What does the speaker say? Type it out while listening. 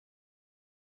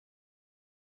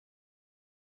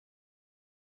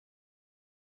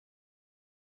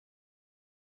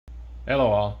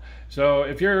Hello all. So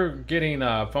if you're getting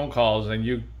phone calls and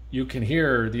you can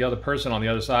hear the other person on the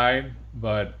other side,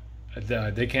 but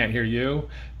they can't hear you,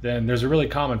 then there's a really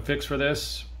common fix for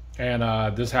this,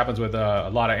 and this happens with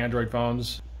a lot of Android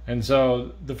phones. And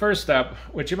so the first step,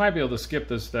 which you might be able to skip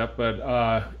this step,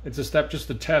 but it's a step just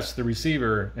to test the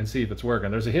receiver and see if it's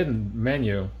working. There's a hidden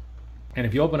menu, and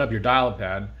if you open up your dial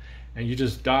pad and you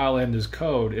just dial in this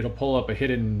code, it'll pull up a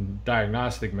hidden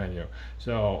diagnostic menu.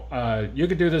 So you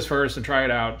could do this first and try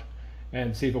it out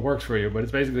and see if it works for you, but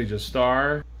it's basically just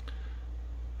star,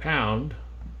 pound,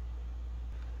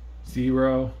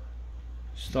 0,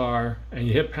 star, and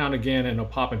you hit pound again and it'll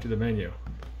pop into the menu.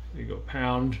 You go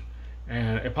pound,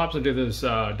 and it pops into this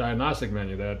diagnostic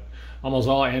menu that almost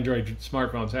all Android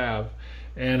smartphones have.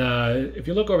 And if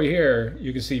you look over here,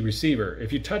 you can see receiver.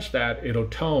 If you touch that, a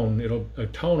tone will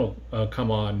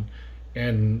come on,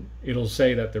 and it'll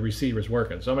say that the receiver is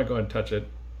working. So I'm gonna go ahead and touch it.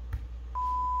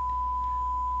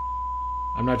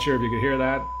 I'm not sure if you could hear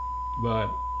that, but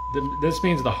this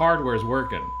means the hardware is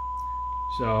working.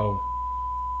 So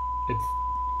it's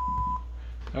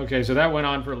okay. So that went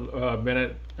on for a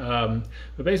minute,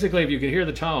 but basically, if you can hear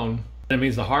the tone, that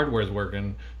means the hardware is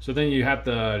working. So then you have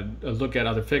to look at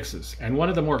other fixes. And one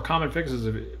of the more common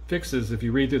fixes if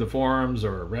you read through the forums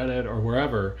or Reddit or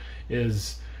wherever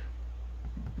is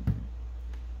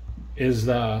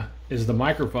the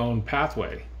microphone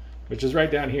pathway, which is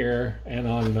right down here, and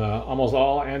on almost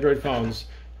all Android phones,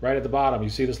 right at the bottom, you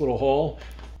see this little hole.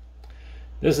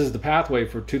 This is the pathway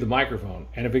to the microphone.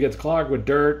 And if it gets clogged with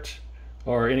dirt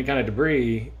or any kind of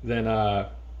debris, then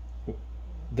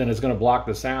it's going to block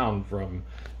the sound from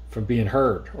being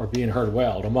heard or being heard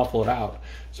well. It'll muffle it out.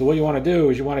 So what you want to do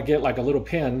is you want to get like a little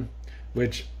pin,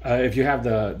 which if you have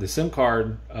the SIM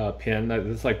card pin,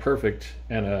 that's like perfect,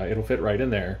 and it'll fit right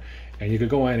in there. And you could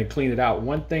go in and clean it out.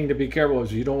 One thing to be careful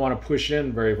is you don't want to push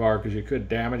in very far because you could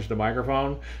damage the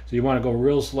microphone. So you want to go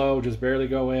real slow, just barely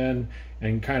go in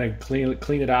and kind of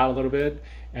clean it out a little bit,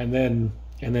 and then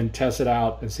test it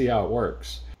out and see how it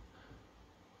works.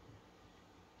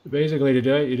 So basically to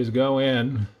do it, you just go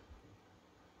in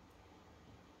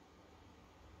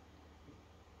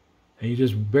and you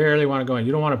just barely want to go in.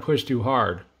 You don't want to push too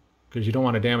hard because you don't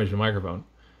want to damage the microphone.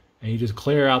 And you just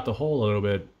clear out the hole a little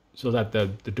bit so that the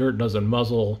dirt doesn't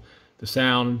muzzle the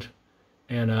sound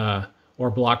and or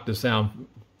block the sound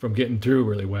from getting through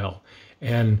really well.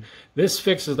 And this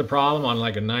fixes the problem on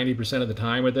like a 90% of the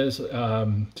time with this. It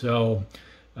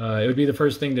would be the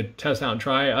first thing to test out and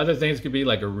try. Other things could be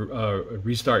like a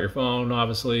restart your phone,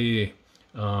 obviously,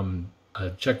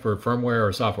 check for firmware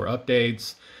or software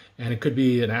updates, and it could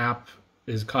be an app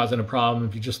is causing a problem.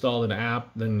 If you just installed an app,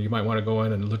 then you might want to go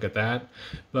in and look at that.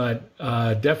 But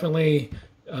definitely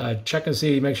check and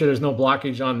see, make sure there's no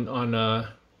blockage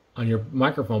on your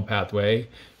microphone pathway.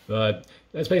 But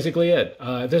that's basically it.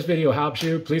 If this video helps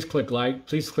you, please click like,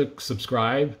 please click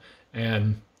subscribe,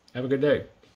 and have a good day.